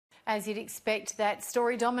As you'd expect, that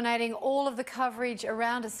story dominating all of the coverage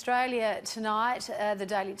around Australia tonight. The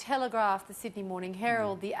Daily Telegraph, the Sydney Morning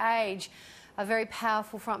Herald, The Age, a very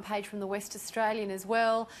powerful front page from the West Australian as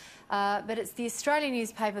well. But it's the Australian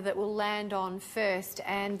newspaper that will land on first,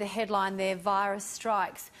 and the headline there, Virus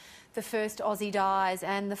Strikes. The first Aussie dies,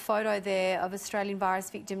 and the photo there of Australian virus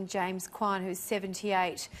victim James Kwan, who's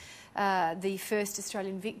 78, the first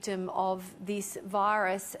Australian victim of this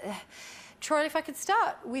virus. Troy, if I could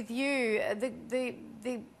start with you,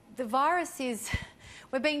 the virus is,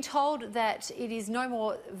 we're being told that it is no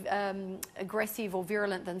more aggressive or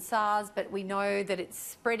virulent than SARS, but we know that it's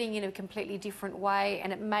spreading in a completely different way,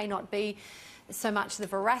 and it may not be so much the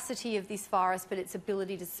veracity of this virus, but its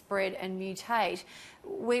ability to spread and mutate.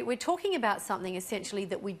 We're talking about something essentially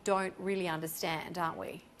that we don't really understand, aren't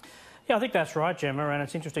we? Yeah, I think that's right, Gemma, and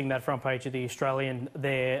it's interesting that front page of the Australian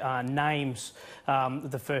there names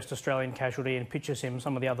the first Australian casualty and pictures him.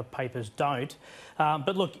 Some of the other papers don't.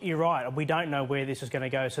 But look, you're right, we don't know where this is going to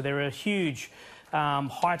go. So there are huge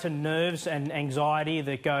heightened nerves and anxiety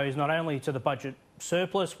that goes not only to the budget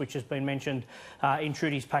surplus, which has been mentioned in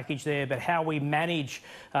Trudy's package there, but how we manage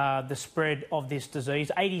the spread of this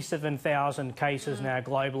disease. 87,000 cases now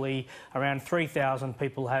globally, around 3,000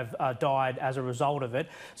 people have died as a result of it.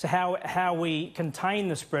 So how we contain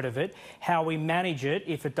the spread of it, how we manage it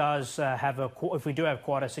if it does if we do have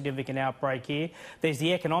quite a significant outbreak here. There's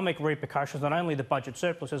the economic repercussions, not only the budget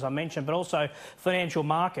surplus, as I mentioned, but also financial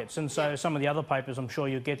markets. And so some of the other papers I'm sure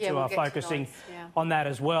you'll get to are focusing on that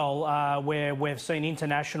as well, where we've seen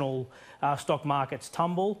international stock markets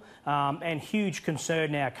tumble, and huge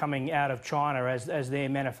concern now coming out of China as their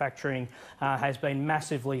manufacturing has been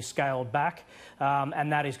massively scaled back,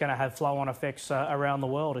 and that is going to have flow-on effects around the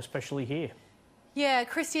world, especially here. Yeah,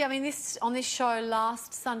 Christy, I mean, on this show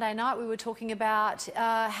last Sunday night we were talking about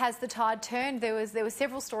has the tide turned? There were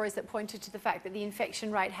several stories that pointed to the fact that the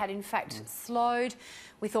infection rate had in fact slowed.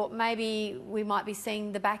 We thought maybe we might be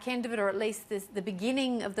seeing the back end of it, or at least the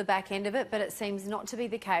beginning of the back end of it, but it seems not to be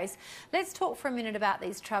the case. Let's talk for a minute about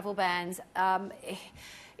these travel bans.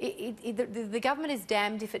 The government is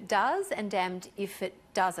damned if it does and damned if it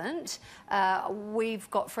doesn't. We've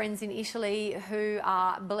got friends in Italy who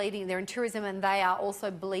are bleeding. They're in tourism, and they are also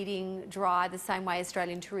bleeding dry the same way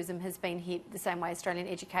Australian tourism has been hit, the same way Australian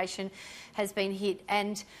education has been hit.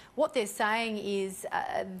 And what they're saying is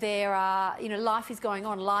life is going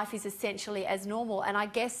on. Life is essentially as normal. And I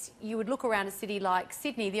guess you would look around a city like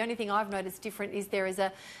Sydney. The only thing I've noticed different is there is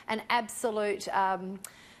an absolute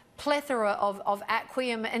plethora of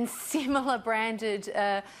Aquium and similar branded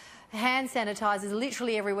hand sanitisers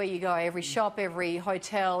literally everywhere you go. Every shop, every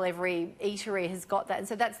hotel, every eatery has got that. And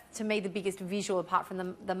so that's, to me, the biggest visual apart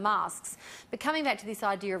from the masks. But coming back to this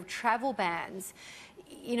idea of travel bans,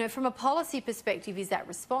 you know, from a policy perspective, is that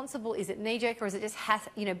responsible? Is it knee-jerk, or is it just,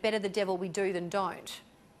 better the devil we do than don't?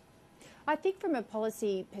 I think from a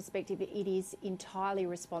policy perspective, it is entirely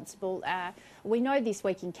responsible. We know this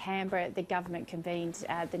week in Canberra, the government convened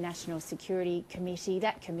the National Security Committee.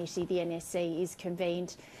 That committee, the NSC, is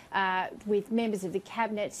convened with members of the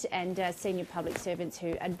Cabinet and senior public servants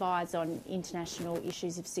who advise on international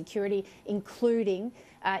issues of security, including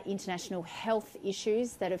international health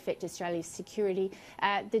issues that affect Australia's security.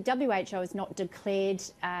 The WHO has not declared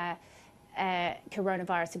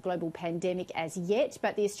coronavirus a global pandemic as yet,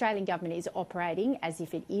 but the Australian government is operating as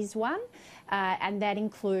if it is one, and that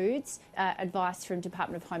includes advice from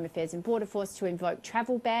Department of Home Affairs and Border Force to invoke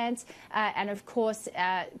travel bans. And of course,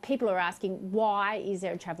 people are asking, why is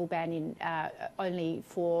there a travel ban only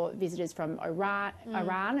for visitors from Iran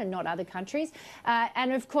and not other countries?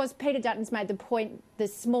 And of course, Peter Dutton's made the point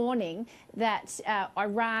this morning that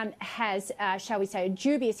Iran has, shall we say, a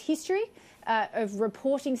dubious history of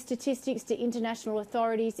reporting statistics to international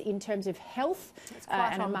authorities in terms of health,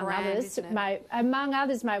 and among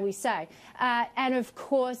others, may we say. And of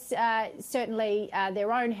course, certainly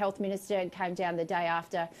their own health minister came down the day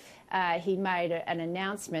after he made an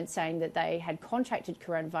announcement saying that they had contracted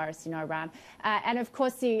coronavirus in Iran. And of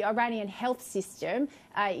course, the Iranian health system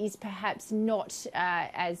is perhaps not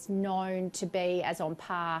as known to be as on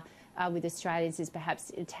par with Australia's as perhaps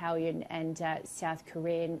Italian and South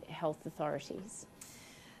Korean health authorities.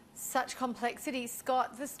 Such complexity.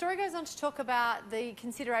 Scott, the story goes on to talk about the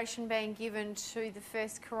consideration being given to the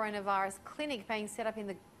first coronavirus clinic being set up in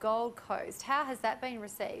the Gold Coast. How has that been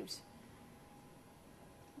received?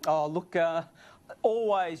 Oh, look,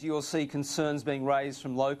 always you'll see concerns being raised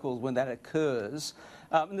from locals when that occurs.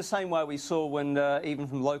 In the same way we saw when, even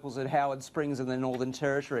from locals at Howard Springs in the Northern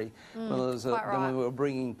Territory, when we were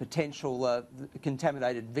bringing potential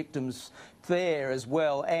contaminated victims there as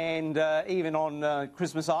well, and even on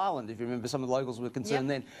Christmas Island, if you remember, some of the locals were concerned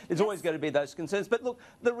then. There's always going to be those concerns. But look,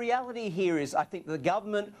 the reality here is I think the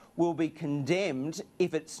government will be condemned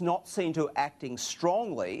if it's not seen to acting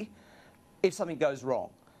strongly if something goes wrong.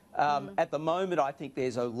 At the moment, I think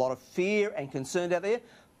there's a lot of fear and concern out there.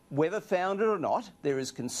 Whether founded or not, there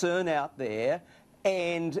is concern out there,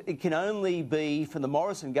 and it can only be from the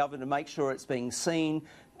Morrison government to make sure it's being seen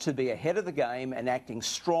to be ahead of the game and acting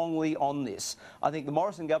strongly on this. I think the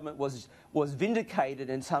Morrison government was vindicated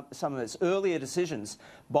in some of its earlier decisions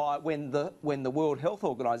by when the World Health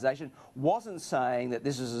Organisation wasn't saying that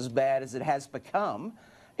this is as bad as it has become.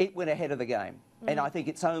 It went ahead of the game, and I think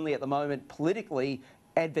it's only at the moment politically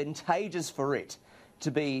advantageous for it to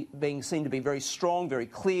be being seen to be very strong, very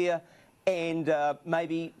clear, and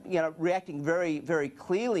maybe reacting very, very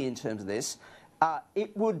clearly in terms of this.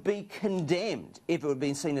 It would be condemned if it had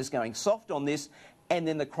been seen as going soft on this, and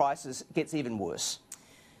then the crisis gets even worse.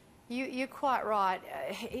 You're quite right.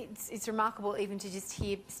 It's remarkable even to just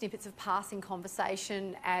hear snippets of passing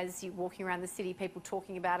conversation as you're walking around the city, people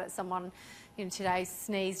talking about it. Someone, today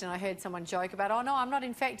sneezed and I heard someone joke about, oh no, I'm not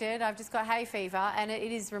infected, I've just got hay fever. And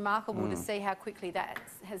it is remarkable to see how quickly that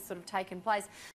has sort of taken place.